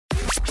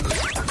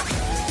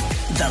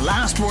The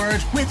Last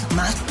Word with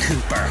Matt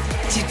Cooper.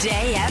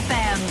 Today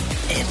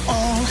FM. It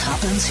all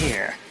happens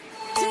here.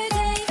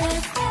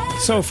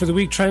 So for the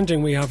week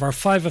trending, we have our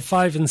 5 at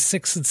 5 and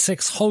 6 at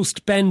 6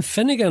 host Ben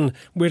Finnegan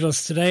with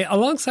us today,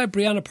 alongside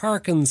Brianna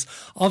Parkins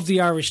of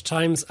the Irish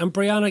Times. And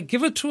Brianna,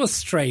 give it to us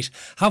straight.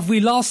 Have we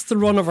lost the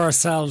run of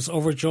ourselves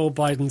over Joe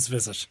Biden's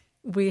visit?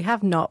 We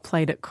have not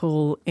played it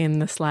cool in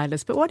the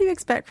slightest. But what do you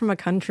expect from a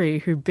country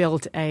who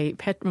built a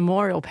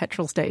memorial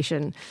petrol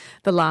station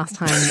the last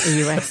time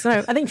a US...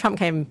 No, I think Trump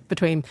came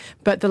between,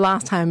 but the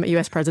last time a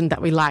US president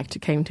that we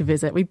liked came to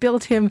visit, we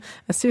built him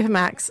a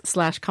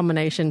Supermax /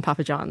 combination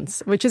Papa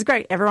John's, which is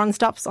great. Everyone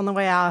stops on the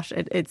way out.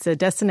 It's a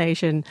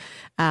destination.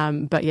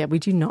 But yeah, we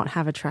do not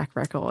have a track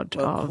record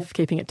of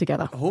keeping it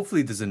together.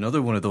 Hopefully there's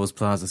another one of those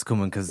plazas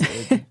coming, because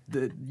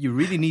you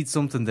really need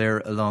something there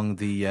along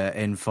the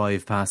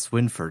N5 past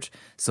Swinford.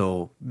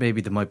 So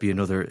maybe there might be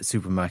another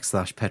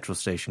Supermax / petrol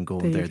station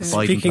going there. The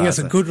Speaking as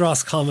a good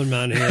Roscommon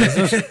man here,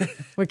 is it?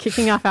 We're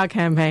kicking off our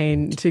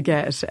campaign to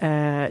get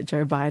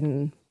Joe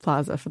Biden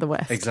Plaza for the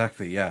West.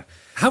 Exactly, yeah.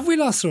 Have we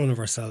lost the run of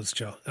ourselves,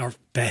 Joe? Or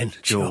Ben?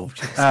 Joe.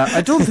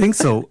 I don't think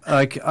so.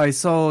 Like, I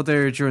saw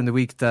there during the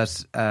week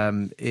that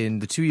in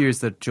the 2 years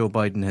that Joe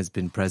Biden has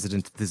been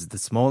president, this is the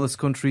smallest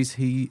country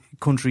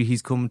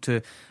he's come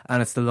to,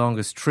 and it's the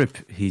longest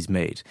trip he's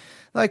made.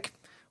 Like,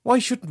 why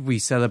shouldn't we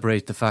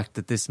celebrate the fact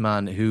that this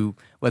man, who,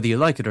 whether you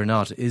like it or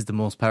not, is the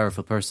most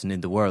powerful person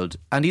in the world,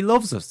 and he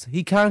loves us.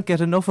 He can't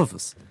get enough of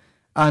us.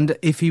 And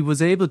if he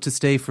was able to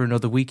stay for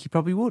another week, he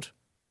probably would.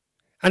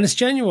 And it's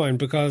genuine,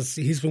 because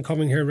he's been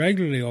coming here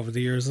regularly over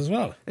the years as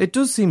well. It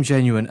does seem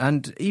genuine.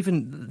 And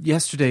even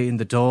yesterday in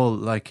the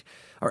Dáil,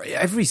 or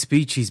every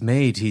speech he's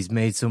made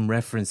some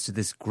reference to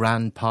this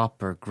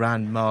grandpop or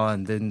grandma,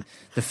 and then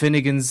the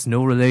Finnegans,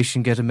 no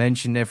relation, get a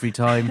mention every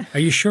time. Are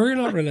you sure you're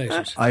not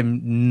related?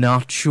 I'm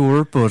not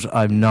sure, but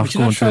I'm not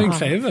going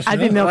to. I'd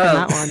be milking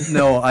that one.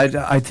 No, I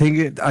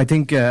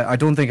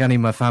don't think any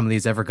of my family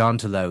has ever gone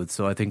to Louth,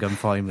 so I think I'm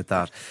fine with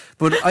that.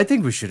 But I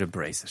think we should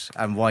embrace it,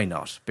 and why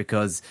not?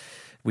 Because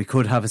we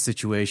could have a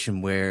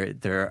situation where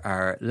there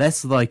are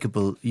less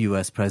likeable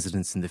US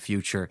presidents in the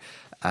future,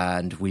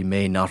 and we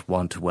may not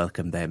want to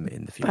welcome them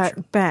in the future.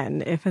 But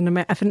Ben, if an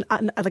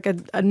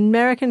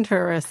American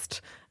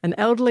tourist, an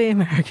elderly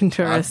American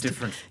tourist,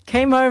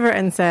 came over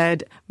and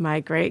said,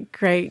 my three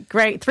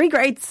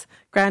greats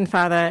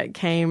grandfather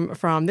came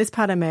from this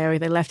part of Mayo,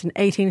 they left in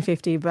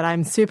 1850, but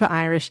I'm super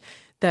Irish,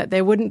 that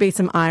there wouldn't be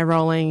some eye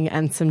rolling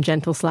and some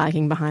gentle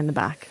slagging behind the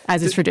back,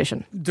 as is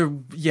tradition.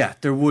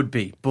 There would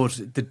be. But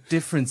the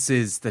difference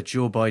is that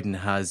Joe Biden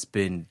has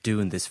been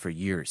doing this for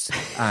years.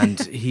 And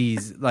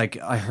he's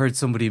I heard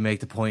somebody make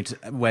the point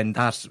when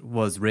that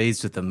was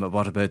raised with them,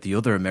 what about the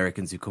other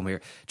Americans who come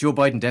here? Joe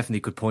Biden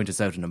definitely could point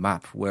us out on a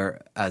map,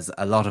 whereas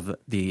a lot of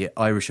the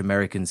Irish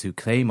Americans who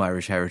claim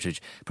Irish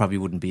heritage probably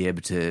wouldn't be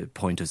able to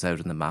point us out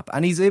on the map.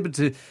 And he's able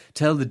to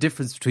tell the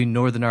difference between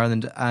Northern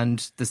Ireland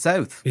and the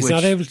South. He's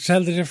not able to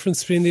tell the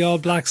difference between the All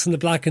Blacks and the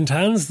Black and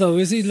Tans, though,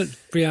 is he,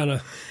 Brianna?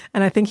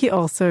 And I think he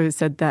also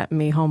said that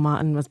Micheál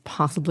Martin was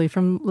possibly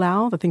from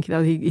Louth. I think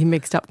he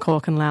mixed up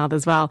Cork and Louth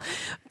as well.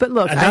 But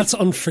look, and that's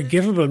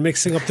unforgivable,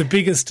 mixing up the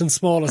biggest and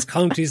smallest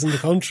counties in the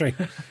country.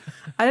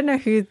 I don't know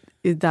who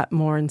is that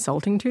more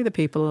insulting to, the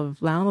people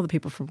of Louth or the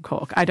people from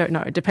Cork? I don't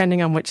know,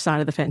 depending on which side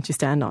of the fence you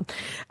stand on.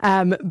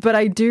 But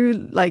I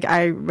do,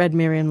 I read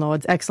Miriam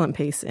Lord's excellent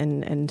piece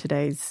in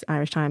today's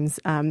Irish Times,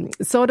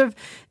 sort of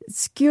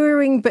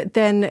skewering, but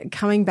then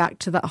coming back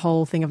to that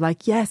whole thing of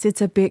yes,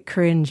 it's a bit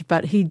cringe,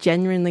 but he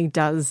genuinely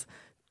does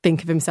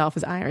think of himself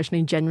as Irish, and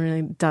he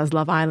genuinely does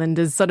love Ireland.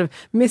 As sort of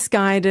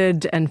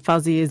misguided and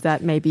fuzzy as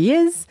that maybe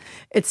is,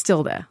 it's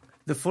still there.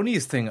 The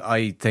funniest thing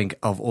I think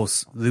of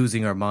us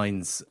losing our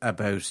minds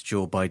about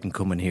Joe Biden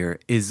coming here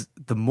is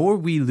the more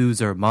we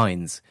lose our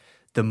minds,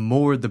 the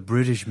more the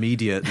British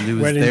media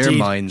lose their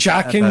minds.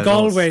 Jack in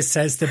Galway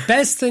says the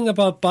best thing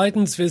about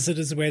Biden's visit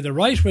is the way the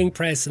right-wing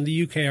press in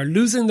the UK are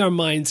losing their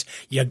minds.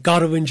 You got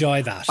to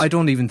enjoy that. I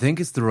don't even think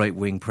it's the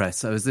right-wing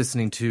press. I was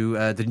listening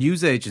to the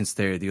news agents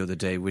there the other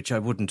day, which I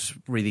wouldn't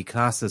really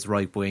class as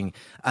right-wing,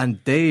 and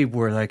they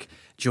were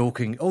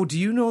joking, oh, do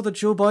you know that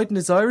Joe Biden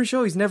is Irish?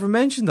 Oh, he's never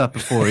mentioned that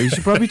before. He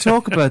should probably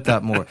talk about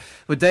that more.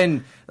 But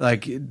then,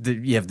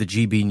 you have the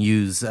GB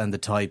News and the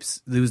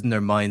types losing their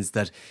minds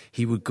that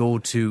he would go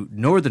to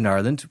Northern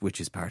Ireland,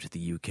 which is part of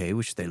the UK,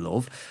 which they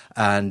love,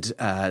 and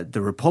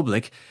the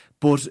Republic,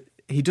 but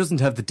he doesn't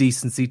have the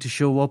decency to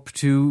show up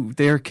to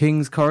their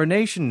king's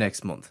coronation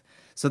next month.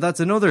 So that's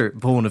another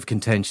bone of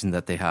contention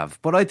that they have.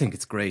 But I think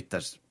it's great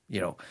that,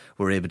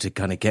 we're able to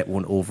kind of get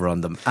one over on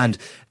them. And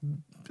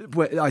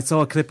I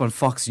saw a clip on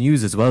Fox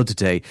News as well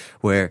today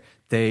where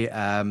they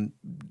tried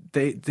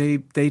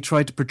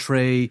to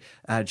portray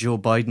Joe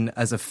Biden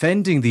as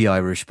offending the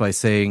Irish by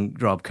saying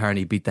Rob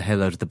Kearney beat the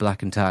hell out of the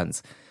Black and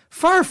Tans.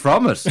 Far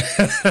from it.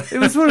 It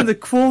was one of the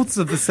quotes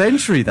of the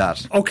century,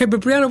 that. Okay, but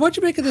Brianna, what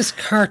do you make of this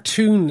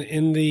cartoon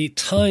in the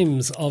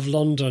Times of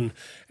London,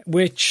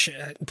 which,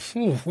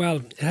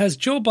 it has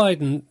Joe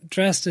Biden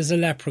dressed as a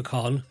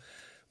leprechaun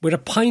with a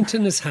pint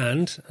in his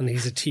hand, and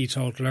he's a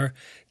teetotaler,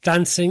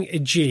 dancing a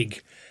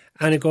jig.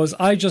 And it goes,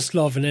 I just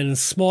love, and then in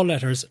small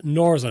letters,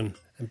 Northern,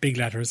 and big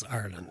letters,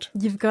 Ireland.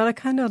 You've got to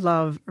kind of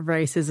love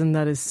racism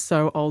that is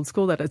so old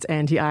school that it's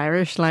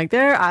anti-Irish. Like,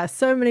 there are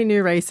so many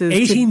new races.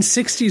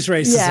 1860s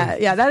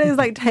racism. Yeah, that is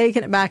like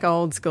taking it back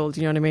old school.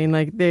 Do you know what I mean?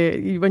 Like,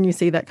 when you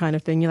see that kind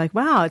of thing, you're like,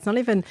 wow, it's not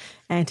even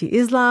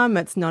anti-Islam.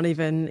 It's not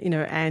even,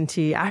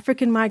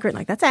 anti-African migrant.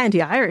 Like, that's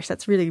anti-Irish.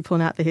 That's really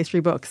pulling out the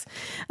history books.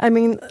 I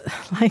mean,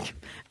 like,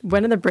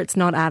 when are the Brits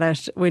not at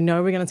it? We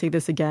know we're going to see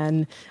this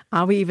again.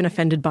 Are we even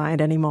offended by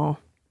it anymore?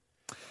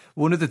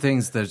 One of the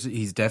things that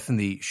he's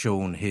definitely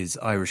shown his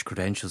Irish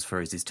credentials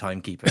for is his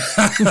timekeeping.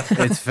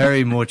 It's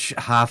very much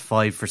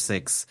 5:30 for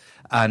 6.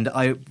 And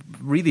I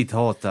really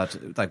thought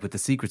that, like, with the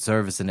Secret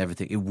Service and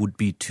everything, it would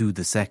be to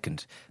the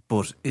second.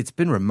 But it's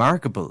been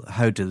remarkable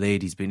how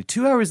delayed he's been.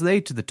 2 hours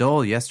late to the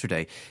Dáil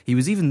yesterday. He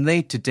was even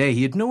late today.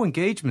 He had no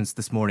engagements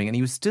this morning, and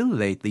he was still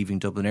late leaving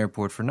Dublin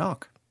Airport for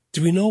Knock.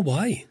 Do we know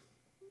why?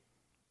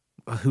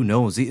 Who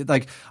knows?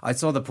 I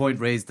saw the point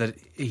raised that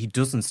he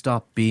doesn't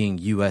stop being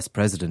US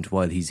president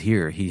while he's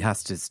here. He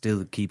has to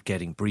still keep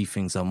getting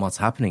briefings on what's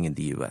happening in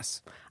the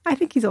US. I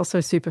think he's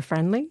also super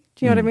friendly.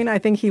 Do you know what I mean? I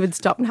think he would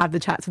stop and have the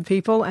chats with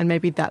people, and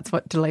maybe that's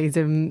what delays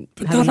him.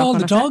 But not all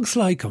the dogs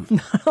like him.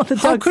 How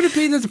dogs. could it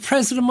be that the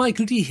president,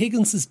 Michael D.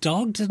 Higgins'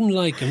 dog, didn't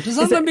like him? Does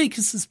that not make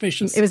you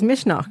suspicious? It was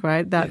Mishnock,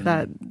 right?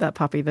 That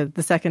puppy,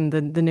 the second,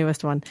 the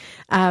newest one.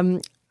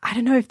 I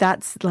don't know if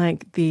that's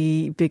like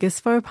the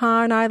biggest faux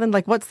pas in Ireland.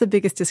 Like, what's the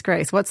biggest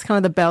disgrace? What's kind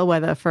of the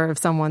bellwether for if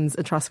someone's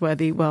a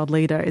trustworthy world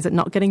leader? Is it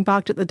not getting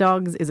barked at the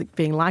dogs? Is it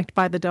being liked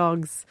by the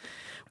dogs?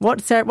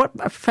 What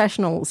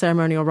professional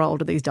ceremonial role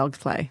do these dogs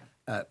play?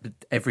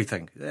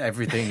 Everything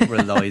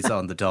relies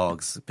on the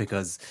dogs,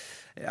 because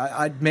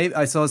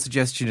I saw a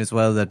suggestion as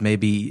well that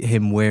maybe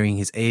him wearing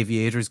his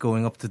aviators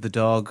going up to the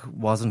dog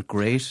wasn't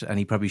great, and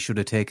he probably should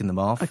have taken them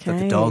off, that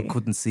the dog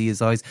couldn't see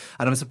his eyes.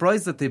 And I'm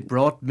surprised that they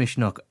brought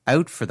Mishnock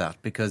out for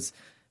that, because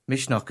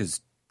Mishnock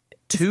is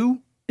 2.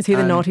 Is he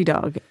the naughty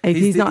dog?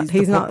 He's not.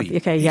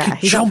 Okay, yeah,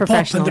 he's not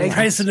professional. Jump up on the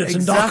president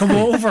and knock him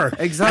over.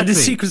 Exactly. And the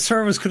Secret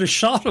Service could have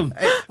shot him.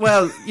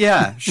 Well,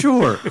 yeah,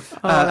 sure.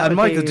 And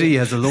Michael D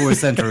has a lower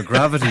centre of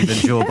gravity than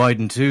Joe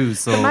Biden too.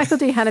 So but Michael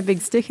D had a big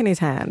stick in his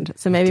hand,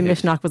 so maybe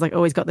Mishnock was like,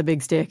 "Oh, he's got the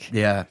big stick.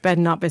 Yeah,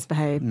 better not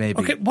misbehave." Maybe.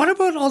 Okay, what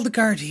about all the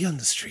Gardaí on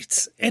the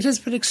streets? It has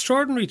been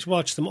extraordinary to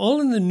watch them,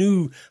 all in the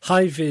new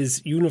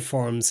high-vis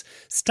uniforms,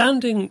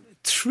 standing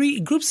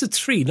groups of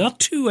 3, not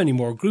 2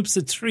 anymore, groups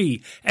of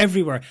 3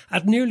 everywhere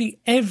at nearly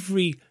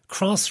every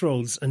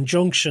crossroads and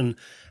junction,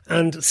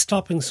 and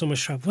stopping so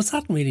much traffic. Was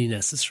that really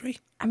necessary?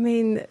 I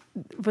mean,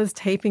 was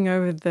taping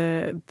over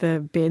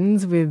the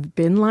bins with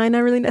bin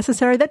liner really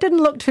necessary? That didn't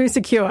look too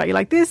secure. You're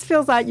like, this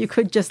feels like you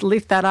could just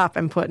lift that up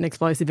and put an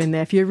explosive in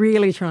there if you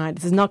really tried.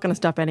 This is not going to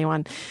stop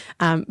anyone.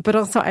 But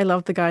also, I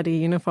love the Gardaí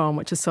uniform,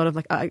 which is sort of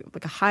like a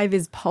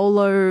high-vis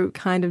polo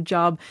kind of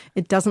job.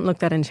 It doesn't look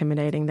that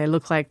intimidating. They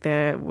look like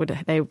they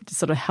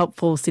sort of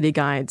helpful city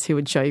guides who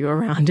would show you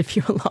around if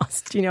you were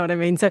lost. You know what I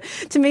mean? So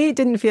to me, it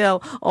didn't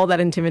feel all that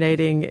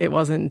intimidating. It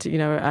wasn't,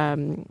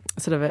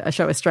 sort of a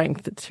show of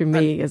strength to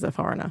me as a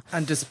foreigner.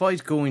 And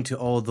despite going to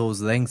all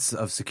those lengths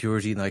of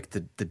security, like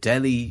the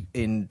deli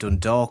in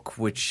Dundalk,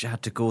 which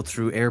had to go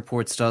through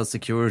airport-style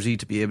security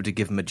to be able to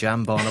give him a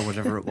jambon or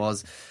whatever it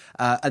was,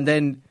 and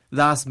then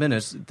last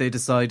minute they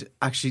decide,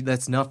 actually,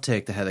 let's not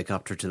take the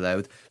helicopter to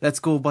Louth,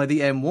 let's go by the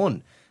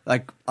M1.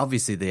 Like,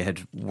 obviously they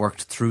had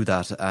worked through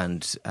that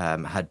and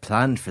had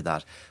planned for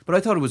that. But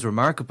I thought it was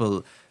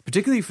remarkable,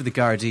 particularly for the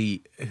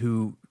Gardaí,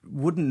 who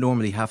wouldn't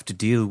normally have to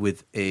deal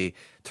with a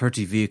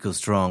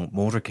 30-vehicle-strong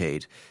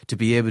motorcade, to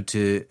be able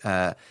to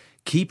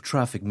keep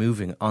traffic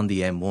moving on the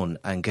M1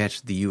 and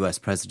get the US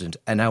president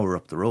an hour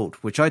up the road,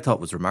 which I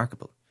thought was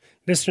remarkable.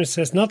 Listener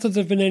says, not that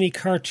there have been any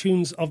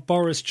cartoons of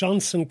Boris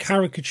Johnson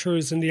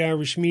caricatures in the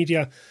Irish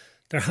media.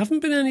 There haven't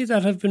been any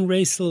that have been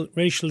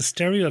racial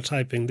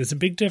stereotyping. There's a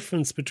big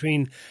difference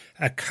between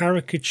a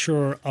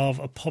caricature of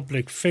a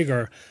public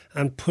figure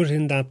and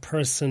putting that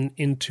person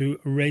into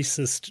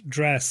racist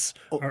dress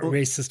or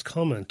racist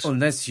comment.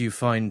 Unless you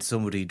find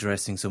somebody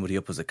dressing somebody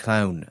up as a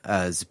clown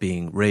as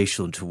being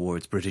racial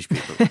towards British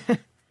people.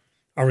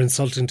 Or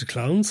insulting to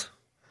clowns.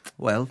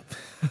 Well.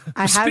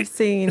 I have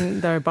seen,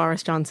 though,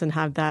 Boris Johnson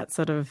have that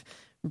sort of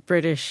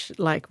British,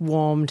 like,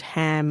 warmed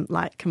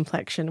ham-like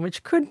complexion,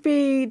 which could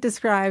be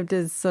described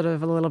as sort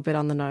of a little bit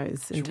on the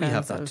nose. We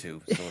have that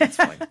too, so it's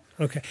fine.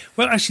 Okay.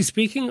 Well, actually,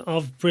 speaking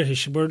of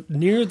British, we're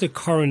near the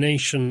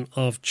coronation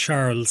of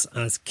Charles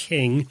as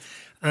king.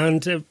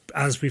 And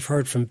as we've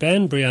heard from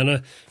Ben,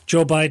 Brianna,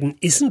 Joe Biden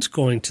isn't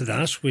going to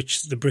that,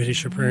 which the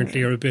British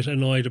apparently are a bit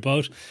annoyed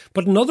about.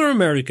 But another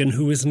American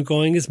who isn't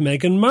going is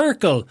Meghan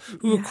Markle,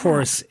 who, of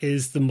course,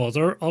 is the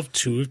mother of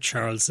 2 of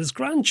Charles's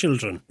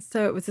grandchildren.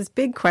 So it was this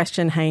big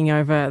question hanging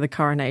over the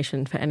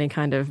coronation for any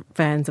kind of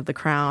fans of the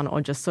crown,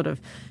 or just sort of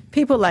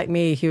people like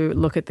me who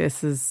look at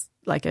this as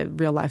like a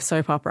real-life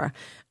soap opera.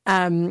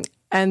 And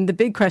the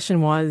big question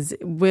was,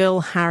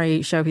 will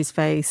Harry show his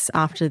face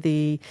after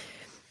the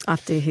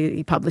after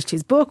he published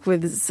his book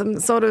with some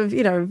sort of,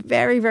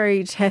 very,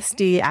 very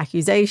testy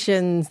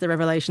accusations, the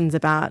revelations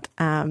about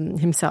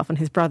himself and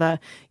his brother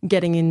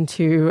getting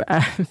into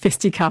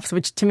fisticuffs,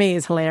 which to me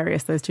is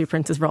hilarious, those two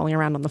princes rolling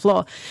around on the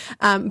floor.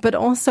 But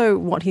also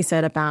what he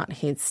said about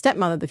his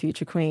stepmother, the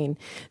future queen.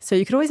 So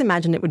you could always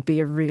imagine it would be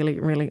a really,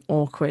 really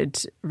awkward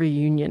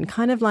reunion,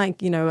 kind of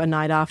like, a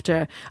night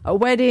after a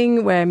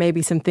wedding where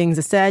maybe some things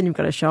are said and you've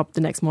got to show up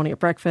the next morning at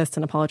breakfast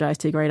and apologise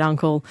to your great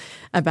uncle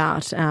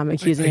about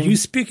accusing him. Are you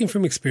speaking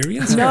from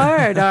experience? No,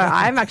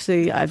 I'm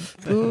actually,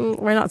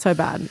 we're not so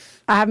bad.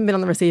 I haven't been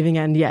on the receiving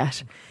end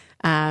yet.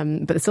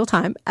 But there's still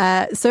time.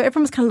 So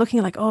everyone was kind of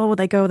looking like, oh, will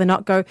they go, will they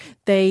not go?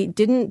 They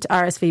didn't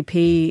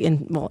RSVP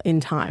in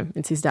time.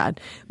 It's his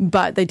dad.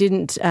 But they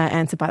didn't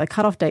answer by the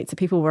cutoff date. So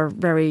people were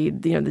very,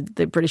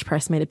 the British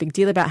press made a big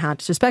deal about how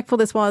disrespectful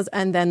this was.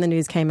 And then the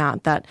news came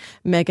out that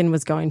Meghan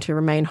was going to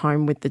remain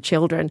home with the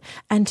children.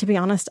 And to be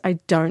honest, I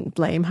don't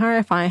blame her.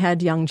 If I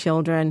had young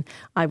children,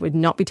 I would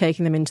not be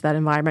taking them into that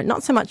environment.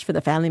 Not so much for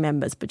the family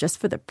members, but just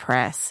for the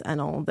press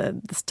and all the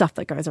stuff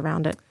that goes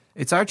around it.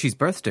 It's Archie's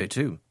birthday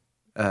too.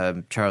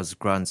 Charles'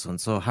 grandson.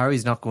 So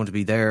Harry's not going to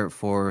be there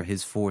for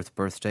his 4th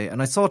birthday.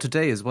 And I saw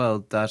today as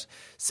well that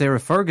Sarah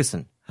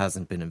Ferguson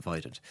hasn't been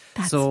invited.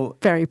 That's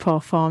very poor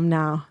form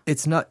now.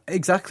 It's not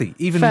exactly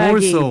even Fergie.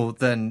 more so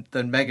than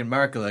Meghan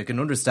Markle. I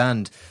can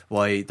understand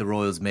why the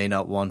royals may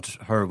not want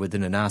her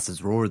within an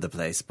ass's roar of the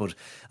place, but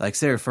like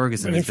Sarah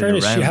Ferguson has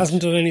been around. She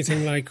hasn't done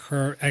anything like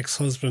her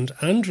ex-husband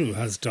Andrew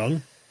has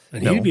done.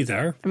 And No. he'll be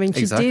there. I mean,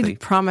 she Exactly. did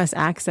promise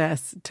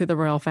access to the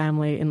royal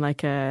family in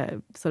like a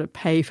sort of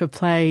pay for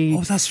play. Oh,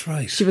 that's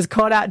right. She was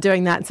caught out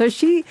doing that. So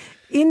she,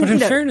 But in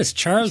fairness,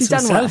 Charles she's done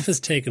himself worse. has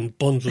taken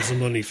bundles of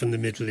money from the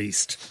Middle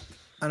East.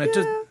 And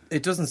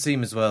it doesn't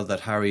seem as well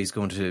that Harry's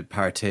going to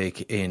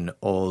partake in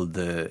all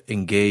the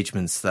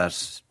engagements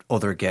that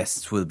other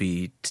guests will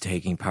be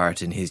taking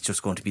part in. He's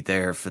just going to be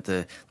there for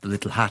the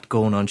little hat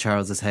going on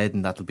Charles's head,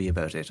 and that'll be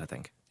about it, I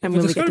think. And But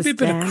will we there's get going to be a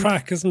bit of stand?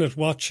 crack, isn't it,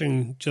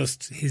 watching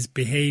just his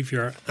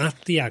behaviour at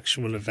the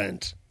actual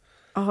event?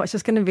 Oh, it's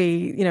just going to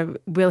be,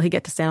 will he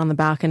get to stand on the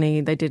balcony?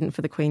 They didn't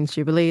for the Queen's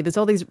Jubilee. There's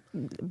all these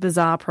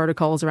bizarre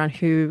protocols around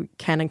who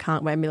can and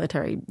can't wear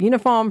military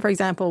uniform, for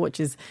example, which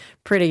is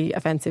pretty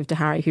offensive to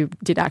Harry, who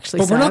did actually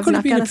But serve we're not going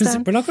in to be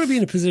Afghanistan. we're not going to be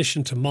in a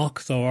position to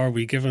mock, though, are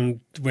we? Given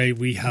the way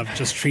we have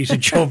just treated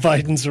Joe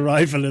Biden's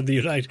arrival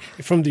in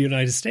from the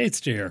United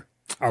States, dear,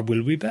 or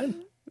will we,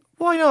 Ben?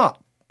 Why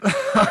not?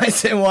 I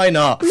say, why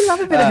not? We love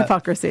a bit of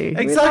hypocrisy. We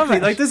love Exactly.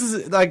 it. Like this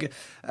is like,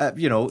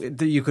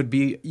 you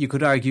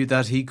could argue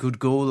that he could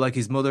go like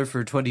his mother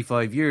for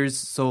 25 years,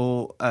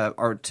 so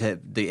or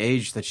to the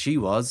age that she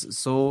was.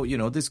 So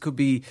this could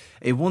be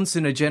a once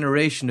in a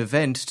generation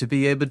event to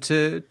be able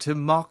to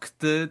mock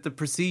the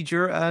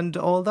procedure and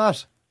all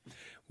that.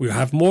 We'll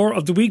have more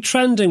of the week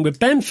trending with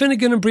Ben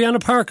Finnegan and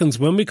Brianna Parkins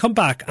when we come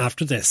back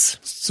after this.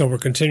 So we're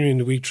continuing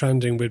the week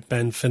trending with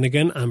Ben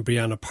Finnegan and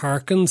Brianna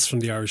Parkins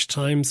from the Irish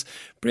Times.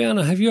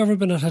 Brianna, have you ever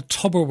been at a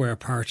Tupperware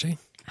party?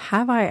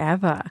 Have I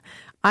ever?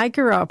 I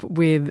grew up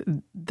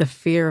with the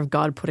fear of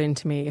God put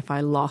into me if I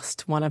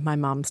lost one of my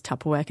mum's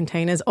Tupperware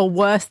containers, or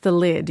worse, the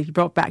lid. He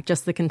brought back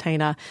just the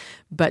container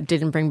but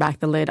didn't bring back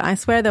the lid. I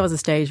swear there was a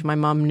stage my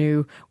mum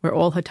knew where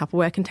all her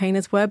Tupperware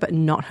containers were, but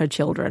not her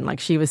children.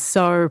 Like, she was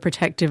so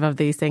protective of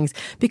these things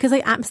because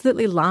they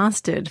absolutely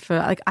lasted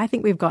for, I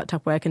think we've got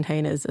Tupperware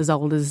containers as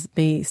old as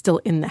me still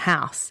in the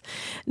house.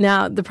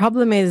 Now, the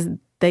problem is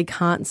they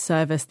can't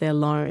service their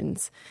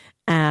loans.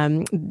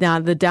 Now,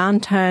 the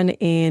downturn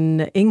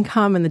in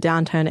income and the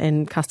downturn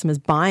in customers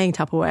buying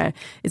Tupperware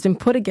has been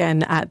put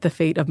again at the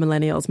feet of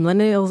millennials.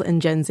 Millennials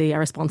and Gen Z are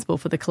responsible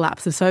for the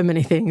collapse of so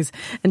many things.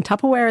 And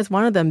Tupperware is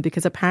one of them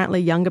because apparently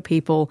younger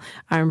people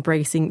are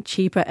embracing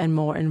cheaper and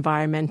more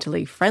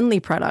environmentally friendly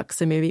products.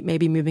 So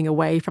maybe moving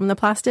away from the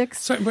plastics.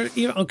 Sorry, but,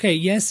 okay,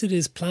 yes, it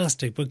is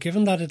plastic, but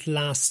given that it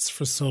lasts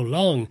for so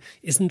long,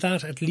 isn't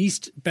that at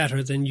least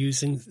better than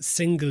using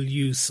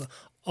single-use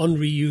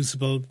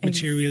unreusable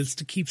materials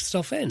to keep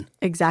stuff in?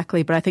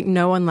 Exactly, but I think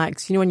no one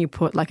likes, when you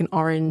put like an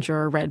orange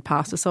or a red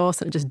pasta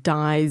sauce and it just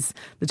dyes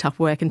the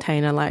Tupperware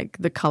container like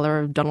the colour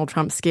of Donald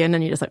Trump's skin,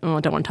 and you're just like, oh, I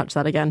don't want to touch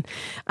that again.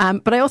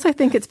 But I also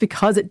think it's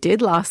because it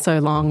did last so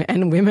long,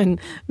 and women,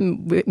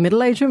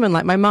 middle-aged women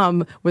like my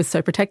mum, was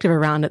so protective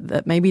around it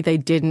that maybe they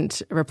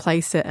didn't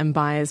replace it and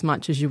buy as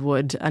much as you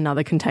would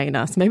another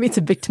container. So maybe it's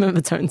a victim of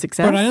its own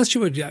success. But I asked you,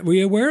 were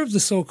you aware of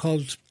the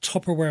so-called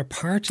Tupperware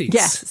parties?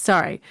 Yes,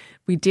 sorry.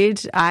 We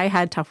did. I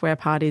had Tupperware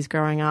parties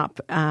growing up,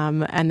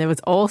 and there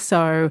was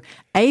also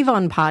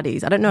Avon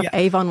parties. I don't know if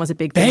Avon was a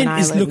big thing in Ben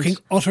is Ireland. looking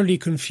utterly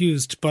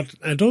confused, but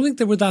I don't think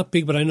they were that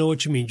big, but I know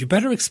what you mean. You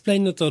better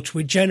explain it, though, to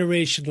a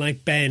generation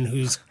like Ben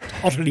who's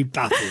utterly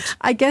baffled.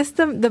 I guess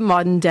the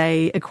modern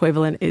day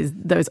equivalent is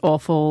those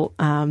awful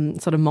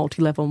sort of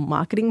multi-level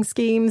marketing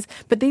schemes,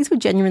 but these were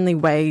genuinely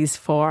ways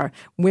for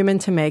women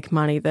to make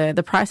money.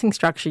 The pricing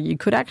structure, you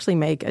could actually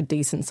make a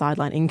decent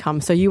sideline income.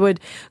 So you would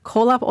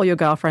call up all your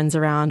girlfriends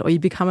around, or you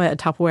become a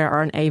Tupperware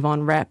or an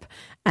Avon rep,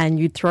 and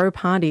you'd throw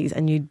parties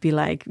and you'd be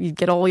like, you'd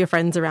get all your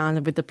friends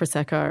around with the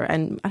Prosecco,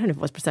 and I don't know if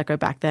it was Prosecco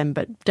back then,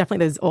 but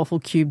definitely those awful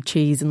cube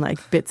cheese and like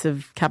bits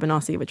of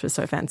cabanossi, which was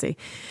so fancy.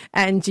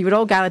 And you would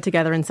all gather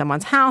together in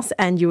someone's house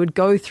and you would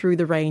go through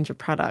the range of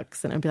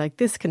products, and it'd be like,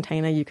 this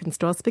container you can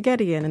store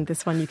spaghetti in, and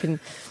this one you can,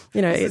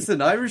 It's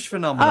an Irish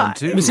phenomenon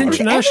too. It was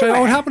international.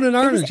 Oh, it happened in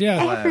Ireland,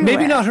 yeah.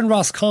 Maybe not in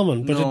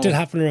Roscommon, but it did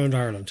happen around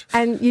Ireland.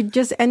 And you'd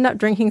just end up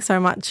drinking so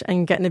much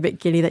and getting a bit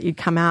giddy that you'd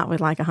come out with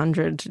like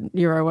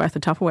 €100 worth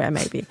of Tupperware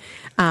maybe,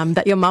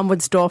 that your mum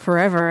would store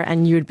forever,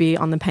 and you would be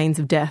on the pains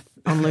of death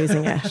on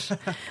losing it.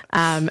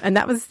 And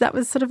that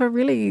was sort of a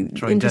really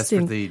trying interesting...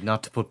 desperately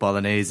not to put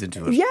bolognese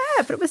into it. Yeah,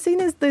 but it was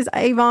seen as there's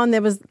Avon.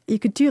 You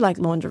could do like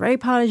lingerie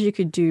parties, you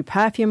could do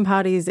perfume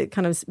parties. It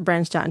kind of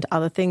branched out into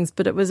other things,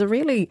 but it was a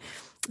really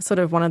sort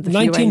of one of the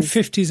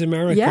 1950s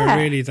America,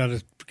 really, that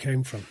it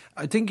came from.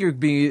 I think you're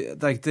being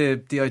like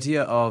the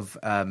idea of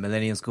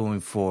millennials going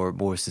for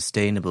more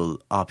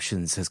sustainable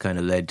options has kind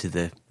of led to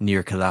the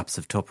near collapse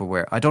of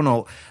Tupperware. I don't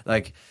know,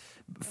 like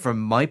from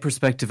my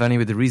perspective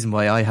anyway, the reason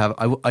why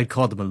I'd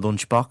call them a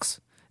lunchbox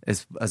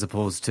as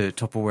opposed to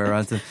Tupperware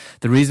anthem.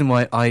 The reason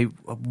why I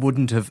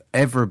wouldn't have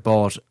ever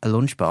bought a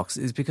lunchbox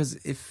is because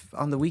if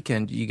on the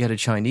weekend you get a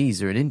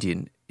Chinese or an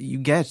Indian, you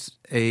get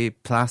a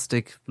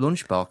plastic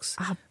lunchbox.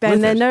 Oh,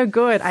 Ben, they're no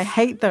good. I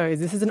hate those.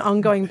 This is an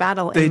ongoing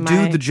battle. They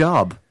do the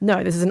job.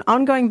 No, this is an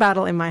ongoing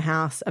battle in my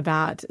house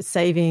about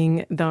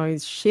saving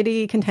those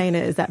shitty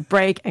containers that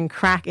break and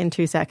crack in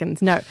 2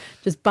 seconds. No,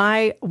 just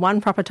buy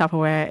one proper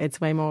Tupperware.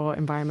 It's way more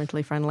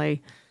environmentally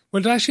friendly.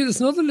 Well, actually, there's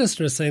another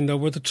listener saying, though,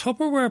 were the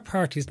Tupperware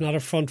parties not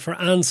a front for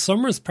Anne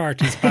Summers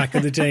parties back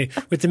in the day,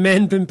 with the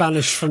men being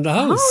banished from the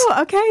house? Oh,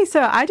 okay.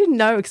 So I didn't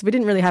know, because we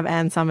didn't really have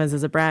Anne Summers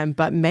as a brand,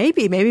 but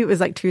maybe it was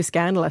like too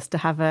scandalous to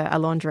have a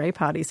lingerie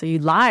party. So you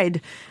lied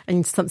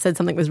and said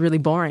something was really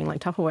boring,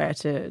 like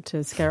Tupperware,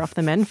 to scare off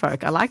the men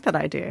folk. I like that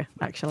idea,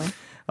 actually.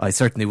 I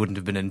certainly wouldn't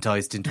have been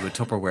enticed into a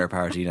Tupperware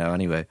party now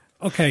anyway.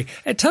 Okay.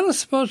 Tell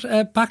us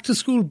about back to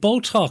school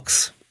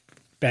Botox,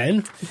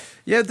 Ben.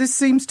 Yeah, this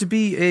seems to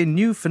be a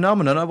new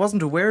phenomenon. I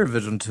wasn't aware of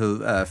it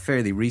until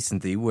fairly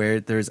recently, where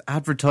there's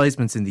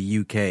advertisements in the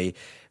UK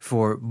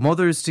for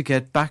mothers to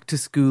get back to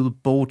school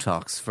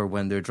Botox for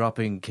when they're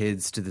dropping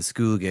kids to the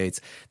school gates.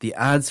 The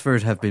ads for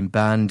it have been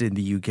banned in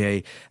the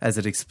UK as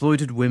it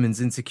exploited women's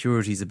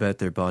insecurities about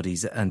their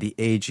bodies and the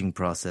ageing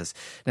process.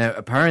 Now,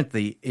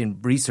 apparently, in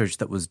research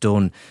that was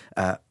done,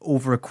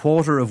 over a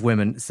quarter of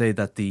women say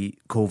that the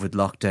COVID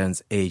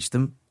lockdowns aged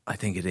them. I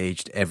think it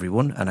aged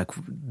everyone, and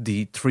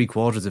the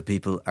 3/4 of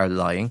people are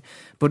lying.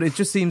 But it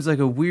just seems like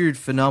a weird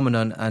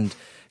phenomenon, and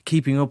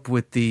keeping up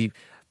with the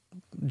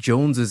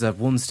Joneses at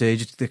one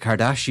stage, the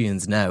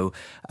Kardashians now,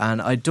 and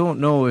I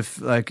don't know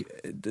if, like,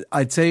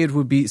 I'd say it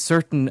would be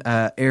certain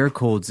air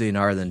codes in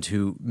Ireland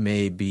who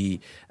may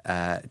be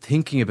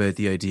thinking about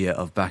the idea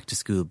of back to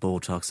school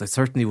Botox. I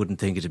certainly wouldn't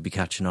think it'd be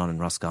catching on in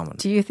Roscommon.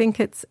 Do you think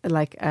it's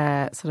like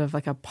a sort of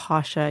like a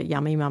posher,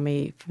 yummy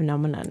mummy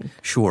phenomenon?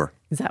 Sure.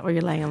 Is that what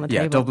you're laying on the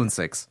table? Yeah, Dublin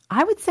 6.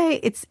 I would say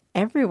it's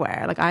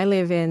everywhere. Like, I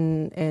live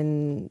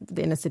in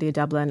the inner city of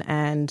Dublin,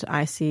 and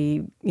I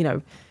see,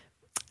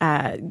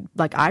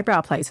 like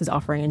eyebrow places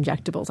offering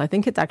injectables. I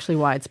think it's actually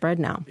widespread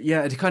now.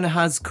 Yeah, it kind of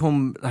has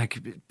come,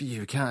 like,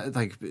 you can't,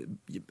 like,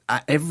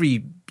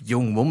 every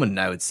young woman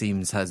now, it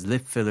seems, has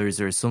lip fillers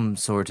or some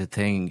sort of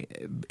thing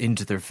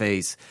into their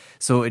face.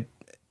 So it...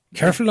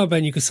 Careful now,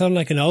 Ben, you could sound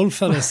like an old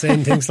fella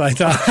saying things like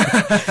that.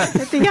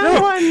 The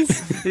young ones.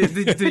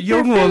 The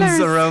young ones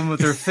around with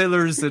their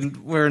fillers and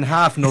wearing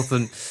half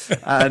nothing.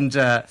 And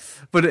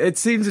but it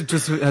seems it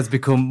just has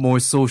become more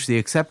socially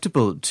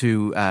acceptable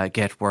to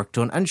get work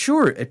done. And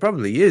sure, it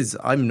probably is.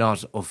 I'm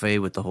not au fait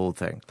with the whole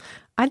thing.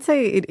 I'd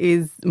say it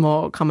is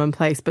more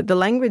commonplace, but the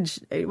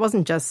language, it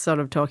wasn't just sort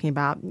of talking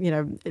about,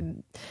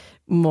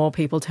 more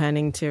people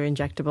turning to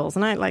injectables.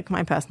 And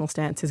my personal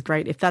stance is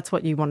great. If that's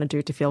what you want to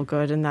do to feel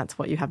good and that's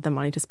what you have the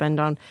money to spend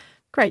on,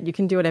 great, you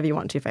can do whatever you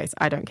want to your face.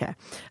 I don't care.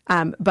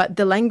 But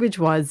the language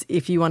was,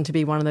 if you want to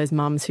be one of those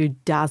mums who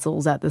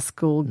dazzles at the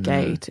school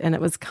gate, and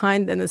it was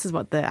and this is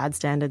what the Ad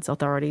Standards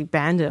Authority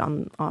banned it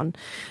on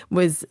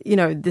was,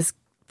 this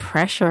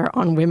pressure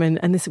on women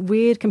and this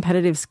weird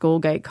competitive school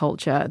gate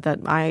culture that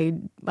I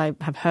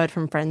have heard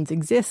from friends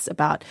exists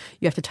about.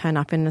 You have to turn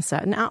up in a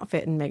certain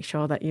outfit and make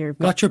sure that you're...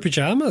 Not your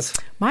pyjamas.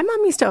 My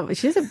mum used to...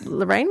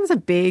 Lorraine was a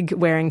big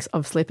wearing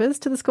of slippers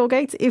to the school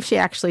gates. If she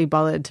actually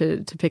bothered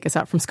to pick us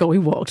up from school, we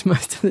walked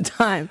most of the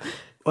time.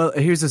 Well,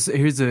 here's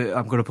a.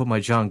 I'm going to put my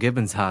John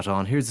Gibbons hat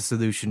on. Here's a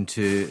solution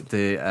to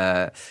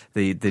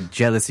the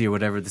jealousy or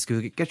whatever at the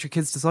school. Get your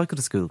kids to cycle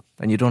to school,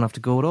 and you don't have to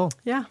go at all.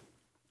 Yeah.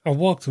 Or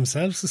walk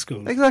themselves to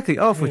school. Exactly,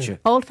 off with you.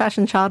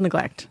 Old-fashioned child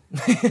neglect.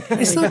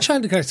 It's not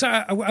child neglect. So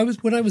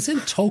when I was in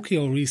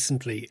Tokyo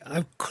recently,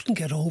 I couldn't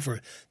get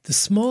over the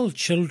small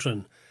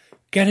children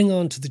getting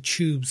onto the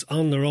tubes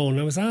on their own.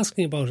 I was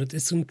asking about it.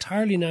 It's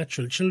entirely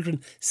natural.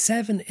 Children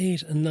 7,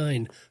 8 and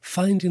 9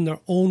 finding their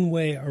own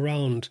way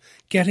around,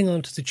 getting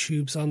onto the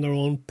tubes on their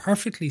own,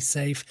 perfectly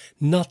safe,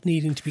 not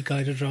needing to be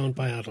guided around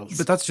by adults.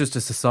 But that's just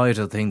a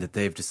societal thing that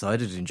they've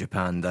decided in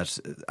Japan, that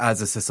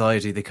as a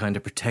society they kind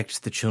of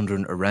protect the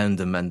children around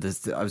them. And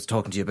I was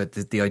talking to you about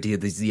the idea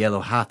of these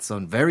yellow hats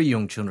on very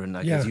young children,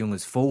 like as young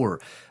as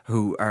 4,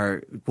 who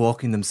are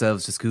walking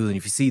themselves to school. And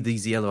if you see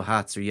these yellow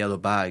hats or yellow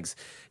bags,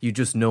 you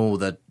just know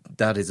that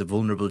that is a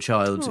vulnerable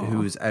child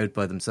who is out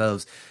by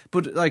themselves.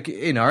 But like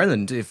in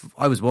Ireland, if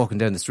I was walking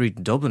down the street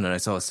in Dublin and I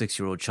saw a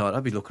 6-year-old child,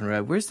 I'd be looking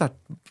around, where's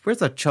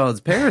that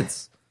child's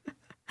parents?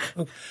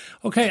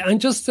 Okay,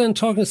 and just then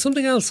talking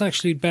something else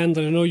actually, Ben,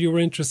 that I know you were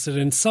interested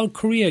in. South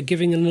Korea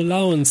giving an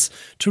allowance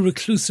to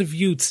reclusive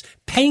youths,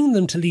 paying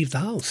them to leave the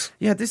house.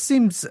 Yeah, this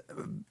seems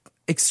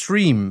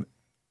extreme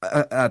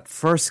at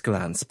first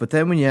glance, but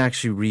then when you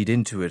actually read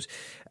into it,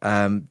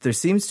 there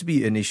seems to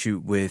be an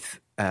issue with...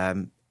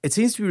 it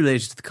seems to be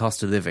related to the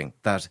cost of living,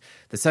 that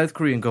the South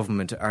Korean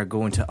government are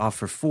going to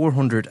offer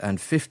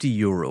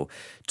 €450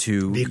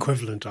 to... The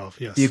equivalent of,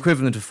 yes. The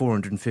equivalent of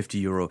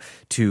 €450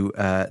 to...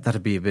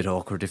 that'd be a bit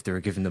awkward if they were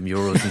giving them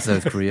euros in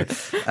South Korea.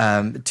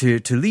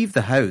 To leave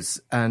the house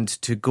and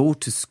to go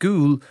to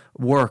school,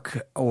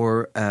 work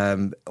or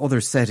other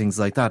settings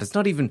like that. It's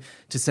not even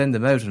to send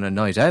them out on a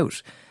night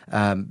out.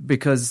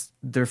 Because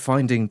they're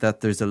finding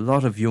that there's a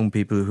lot of young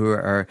people who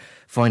are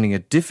finding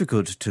it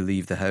difficult to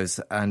leave the house,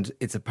 and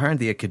it's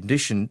apparently a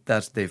condition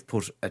that they've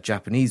put a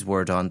Japanese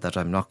word on that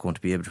I'm not going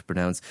to be able to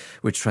pronounce,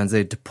 which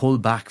translated to pull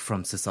back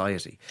from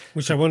society.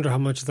 Which I wonder how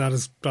much of that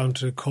is down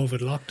to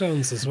COVID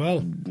lockdowns as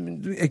well.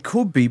 It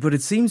could be, but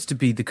it seems to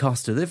be the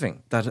cost of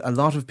living, that a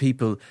lot of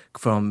people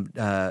from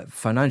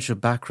financial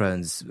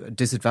backgrounds,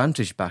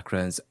 disadvantaged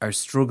backgrounds, are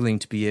struggling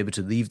to be able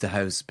to leave the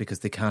house because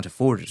they can't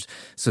afford it.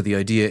 So the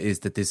idea is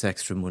that this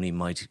extra money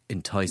might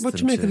entice what them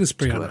do you make to, of this,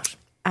 to go Brianna?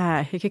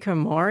 out.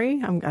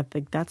 Hikikomori. I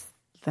think that's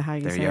how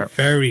you say it.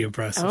 Very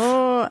impressive.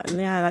 Oh,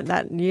 yeah,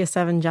 that Year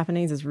 7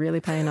 Japanese is really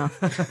paying off.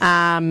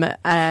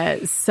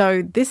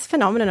 So this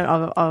phenomenon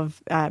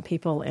of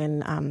people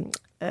in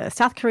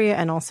South Korea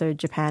and also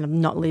Japan of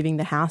not leaving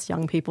the house,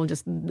 young people,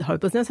 just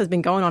hopelessness, has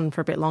been going on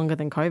for a bit longer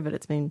than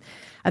COVID.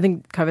 I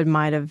think COVID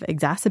might have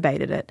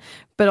exacerbated it.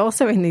 But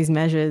also in these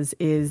measures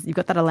is you've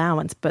got that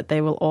allowance, but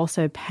they will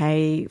also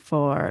pay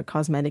for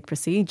cosmetic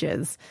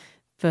procedures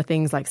for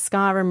things like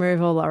scar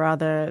removal or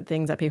other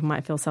things that people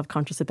might feel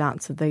self-conscious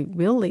about, so they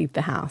will leave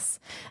the house.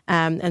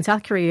 And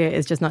South Korea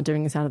is just not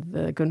doing this out of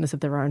the goodness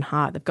of their own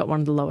heart. They've got one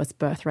of the lowest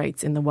birth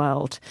rates in the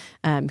world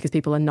because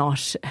people are not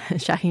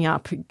shacking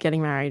up,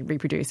 getting married,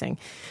 reproducing.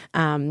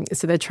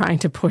 So they're trying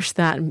to push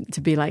that to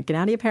be like, get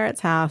out of your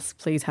parents' house,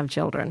 please have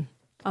children.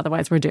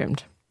 Otherwise, we're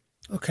doomed.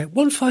 Okay,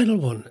 one final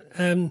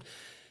one.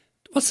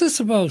 What's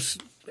this about?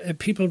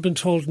 People have been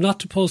told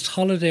not to post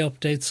holiday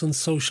updates on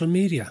social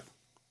media.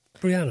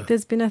 Brianna.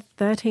 There's been a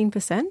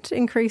 13%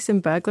 increase in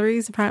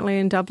burglaries apparently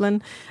in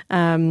Dublin.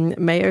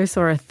 Mayo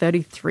saw a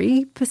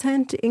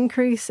 33%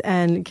 increase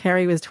and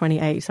Kerry was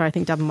 28%. So I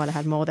think Dublin might have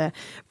had more there.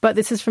 But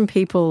this is from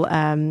people,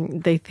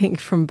 they think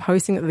from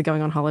posting that they're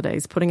going on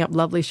holidays, putting up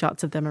lovely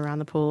shots of them around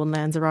the pool in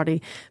Lanzarote.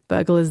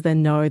 Burglars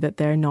then know that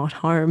they're not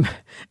home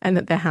and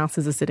that their house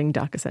is a sitting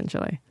duck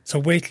essentially. So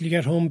wait till you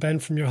get home, Ben,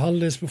 from your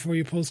holidays before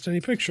you post any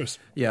pictures.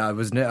 Yeah,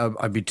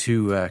 I'd be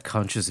too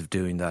conscious of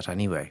doing that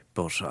anyway.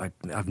 But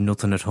I've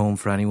nothing at home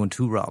for anyone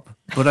to rob.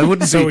 But I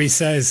wouldn't. So he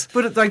says.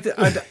 But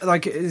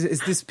is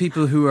this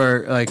people who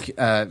are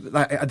are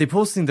they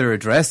posting their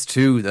address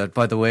too? That,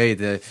 by the way,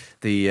 the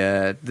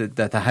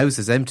house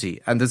is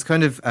empty, and there's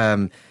kind of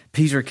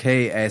Peter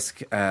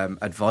Kay-esque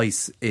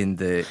advice in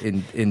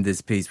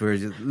this piece where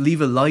you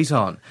leave a light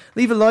on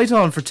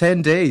for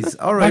 10 days.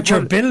 All right, what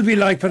your bill be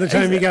like by the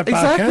time you get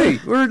back? Exactly.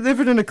 We're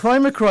living in a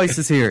climate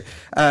crisis here.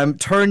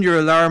 Turn your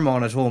alarm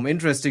on at home.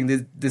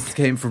 Interesting. This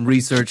came from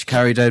research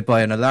carried out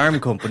by an alarm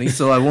company,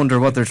 so I wonder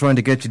what they're trying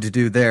to get you to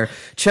do there.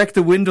 Check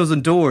the windows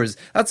and doors.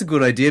 That's a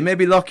good idea.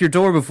 Maybe lock your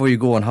door before you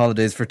go on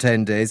holidays for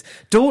 10 days.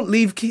 Don't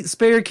leave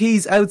spare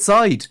keys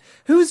outside.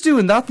 Who's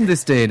doing that in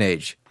this day and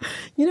age?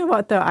 You know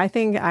what, though? I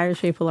think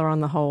Irish people are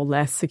on the whole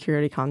less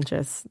security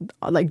conscious,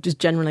 like just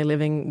generally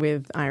living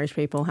with Irish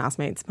people,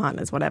 housemates,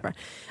 partners, whatever.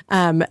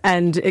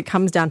 And it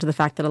comes down to the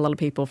fact that a lot of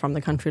people from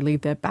the country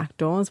leave their back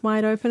doors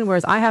wide open,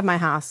 whereas I have my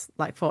house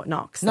like Fort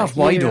Knox. Not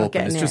wide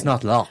open, it's just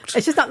not locked.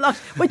 It's just not locked,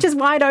 which is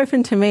wide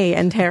open to me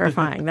and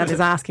terrifying. That is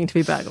asking to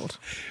be burgled.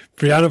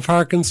 Brianna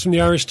Parkins from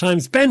the Irish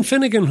Times. Ben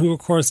Finnegan, who of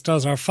course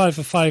does our 5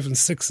 of 5 and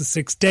 6 of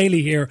 6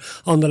 daily here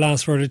on The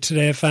Last Word of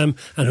Today FM,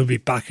 and who'll be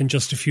back in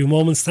just a few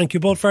moments. Thank you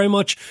both very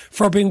much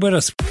for being with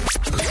us.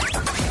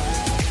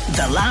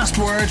 The Last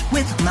Word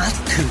with Matt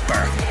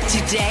Cooper.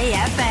 Today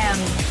FM.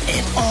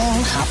 It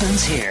all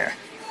happens here.